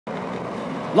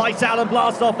Lights out and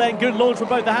blast off then. Good launch from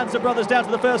both the Hansen brothers down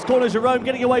to the first corner. Jerome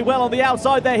getting away well on the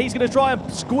outside there. He's going to try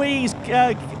and squeeze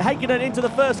Heikkinen into the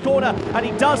first corner, and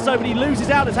he does so, but he loses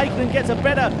out as Heikkinen gets a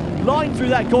better line through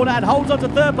that corner and holds on to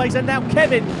third place. And now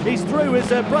Kevin is through. His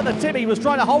brother Timmy was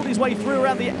trying to hold his way through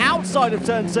around the outside of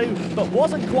turn 2, but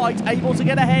wasn't quite able to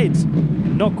get ahead.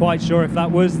 Not quite sure if that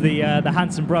was the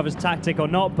Hansen brothers tactic or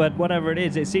not, but whatever it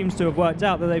is, it seems to have worked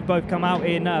out that they've both come out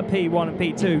in P1 and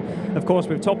P2. Of course,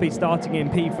 with Toppy starting in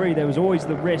P3, there was always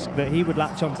the risk that he would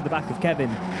latch onto the back of Kevin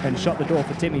and shut the door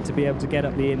for Timmy to be able to get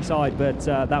up the inside, but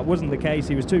that wasn't the case.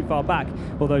 He was too far back,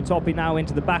 although Toppy now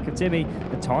into the back of Timmy.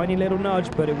 A tiny little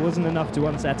nudge, but it wasn't enough to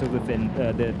unsettle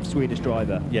the Swedish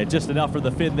driver. Yeah, just enough from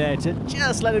the Finn there to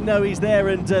just let him know he's there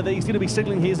and that he's going to be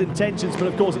signalling his intentions, but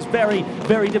of course it's very,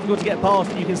 very difficult to get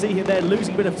past. You can see him there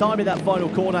losing a bit of time in that final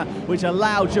corner, which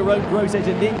allowed Jerome Grossedge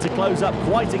and Nin to close up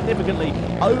quite significantly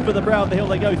over the brow of the hill.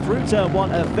 They go through turn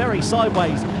 1, very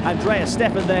sideways. Andreas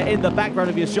Steffen there in the background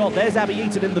of your shot. There's Abby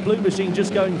Eaton in the blue machine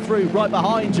just going through right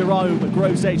behind Jerome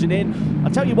Grossedge and Nin.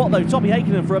 I'll tell you what though, Tommy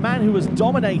Heikkinen, for a man who was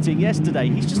dominating yesterday,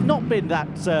 he's just not been that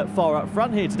far up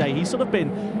front here today. He's sort of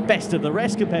been best of the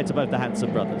rest compared to both the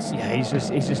Hansen brothers. Yeah, he's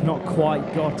just not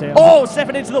quite got it. Oh,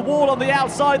 Steffen into the wall on the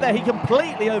outside there. He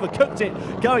completely overcooked it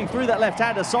going through that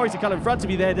left-hander. Sorry to come in front of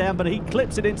you there, Dan, but he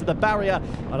clips it into the barrier,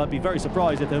 and I'd be very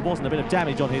surprised if there wasn't a bit of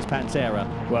damage on his Pantera.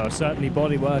 Well, certainly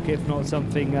bodywork, if not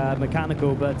something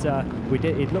mechanical, but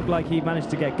it looked like he managed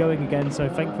to get going again, so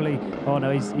thankfully, oh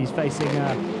no, he's facing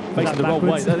the wrong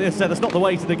way. That's not the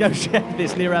way to negotiate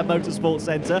this Nearad Motorsports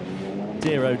Centre.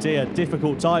 Dear oh dear,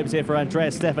 difficult times here for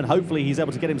Andreas Steffen. Hopefully he's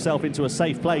able to get himself into a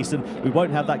safe place and we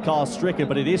won't have that car stricken,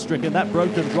 but it is stricken. That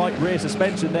broken right rear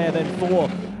suspension there then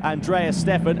for Andreas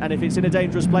Steffen, and if it's in a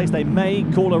dangerous place they may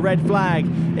call a red flag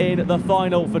in the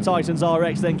final for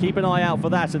TitansRX. Then keep an eye out for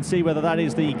that and see whether that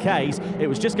is the case. It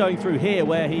was just going through here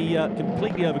where he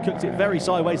completely overcooked it very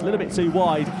sideways, a little bit too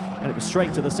wide, and it was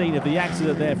straight to the scene of the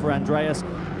accident there for Andreas.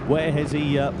 Where has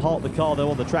he parked the car though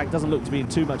on the track? Doesn't look to be in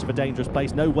too much of a dangerous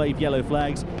place. No wave yellow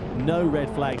flags, no red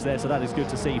flags there, so that is good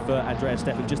to see for Andreas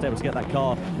Steffen, just able to get that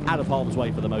car out of harm's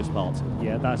way for the most part.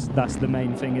 Yeah, that's the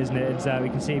main thing, isn't it? And we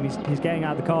can see him, he's getting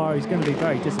out of the car. He's going to be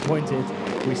very disappointed.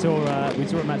 We saw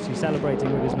him actually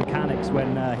celebrating with his mechanics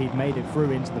when he'd made it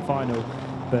through into the final.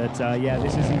 But yeah,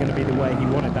 this isn't going to be the way he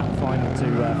wanted that final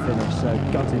to finish,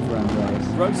 so gutted for Andreas.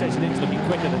 Grossedge is looking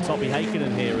quicker than Toppy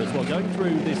Heikkinen here as well. Going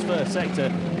through this first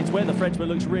sector, it's where the Frenchman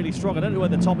looks really strong. I don't know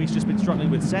whether Toppy's just been struggling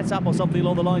with setup or something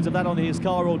along the lines of that on his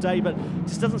car all day, but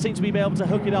just doesn't seem to be able to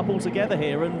hook it up altogether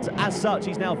here, and as such,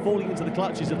 he's now falling into the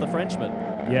clutches of the Frenchman.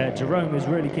 Yeah, Jerome is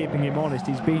really keeping him honest.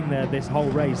 He's been there this whole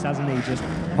race, hasn't he? Just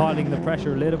piling the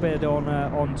pressure a little bit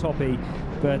on Toppy,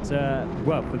 but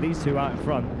well, for these two out in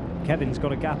front, Kevin's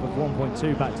got a gap of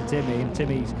 1.2 back to Timmy, and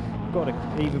Timmy's got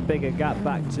an even bigger gap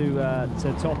back to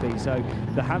Toppy. So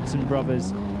the Hansen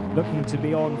brothers looking to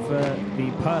be on for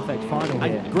the perfect final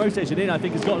here. And Grossedge I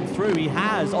think has gotten through. He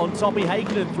has on Toppy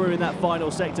Heikkinen through in that final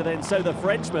sector then. So the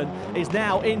Frenchman is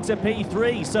now into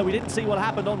P3. So we didn't see what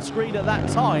happened on screen at that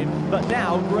time, but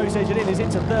now Grossedge is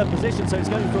into third position. So it's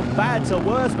going from bad to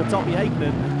worse for Toppy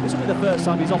Heikkinen. This will be the first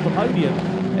time he's off the podium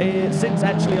since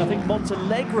actually I think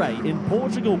Montalegre in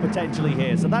Portugal potentially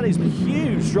here. So that is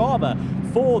huge drama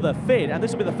for the Finn, and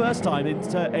this will be the first time in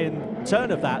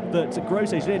turn of that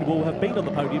Grossedge will have been on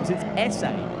the podium since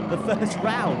SA, the first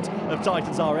round of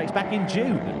TitansRX back in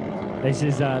June. This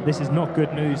is not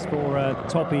good news for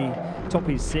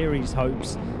Toppy's series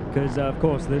hopes, because of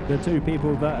course the two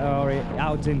people that are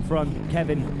out in front,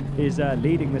 Kevin is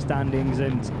leading the standings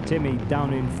and Timmy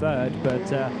down in third, but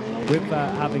with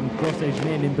having Grossedge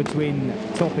in between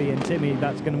Toppy and Timmy,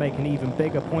 that's going to make an even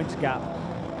bigger points gap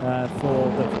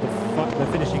for the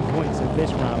finishing points of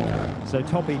this round. So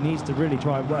Toppy needs to really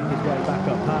try and work his way back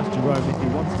up past Jerome if he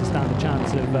wants to stand a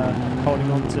chance of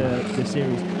holding on to the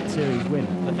series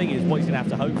win. The thing is, what he's going to have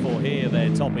to hope for here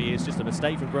there, Toppy, is just a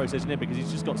mistake from Grossedge because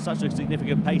he's just got such a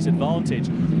significant pace advantage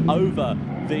over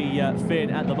the Finn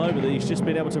at the moment that he's just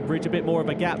been able to bridge a bit more of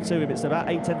a gap to him. It's about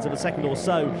 0.8 of a second or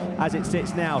so as it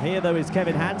sits now. Here though is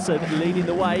Kevin Hansen leading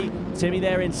the way. Timmy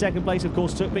there in second place, of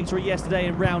course, took victory yesterday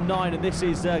in round 9, and this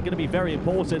is going to be very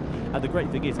important. And the great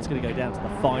thing is it's going to go down to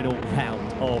the final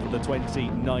round of the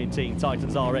 2019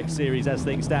 TitansRX series as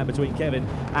things stand between Kevin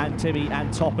and Timmy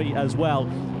and Toppy as well.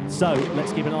 So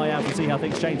let's keep an eye out to see how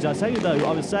things change. I say though,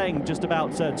 I was saying just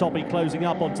about Toppy closing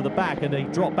up onto the back, and he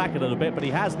dropped back a little bit, but he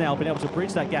has now been able to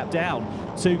bridge that gap down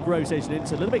to Grossedge.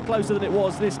 It's a little bit closer than it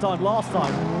was this time last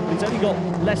time. He's only got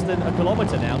less than a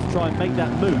kilometre now to try and make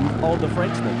that move on the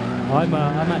Frenchman. I'm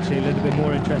actually a little bit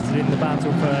more interested in the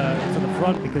battle for the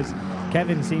front, because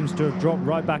Kevin seems to have dropped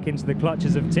right back into the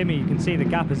clutches of Timmy. You can see the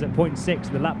gap is at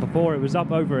 0.6. The lap before it was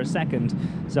up over a second.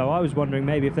 So I was wondering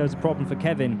maybe if there was a problem for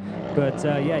Kevin. But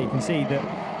yeah, you can see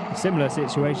that similar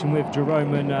situation with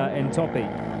Jerome and Toppy.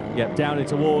 Yep, down in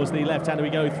towards the left-hander we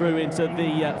go through into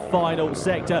the final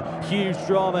sector. Huge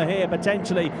drama here,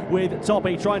 potentially, with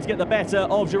Toppy trying to get the better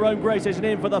of Jerome Grosjean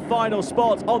in for the final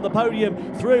spot on the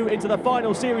podium through into the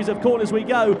final series of corners we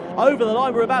go. Over the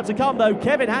line we're about to come, though.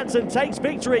 Kevin Hansen takes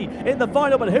victory in the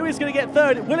final, but who is going to get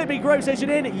third? Will it be Grosjean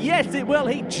in? Yes, it will.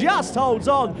 He just holds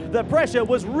on. The pressure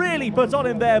was really put on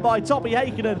him there by Toppy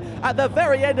Heikkinen at the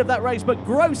very end of that race, but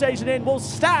Grosjean will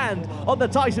stand on the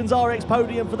TitansRX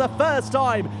podium for the first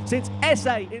time since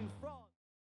SA in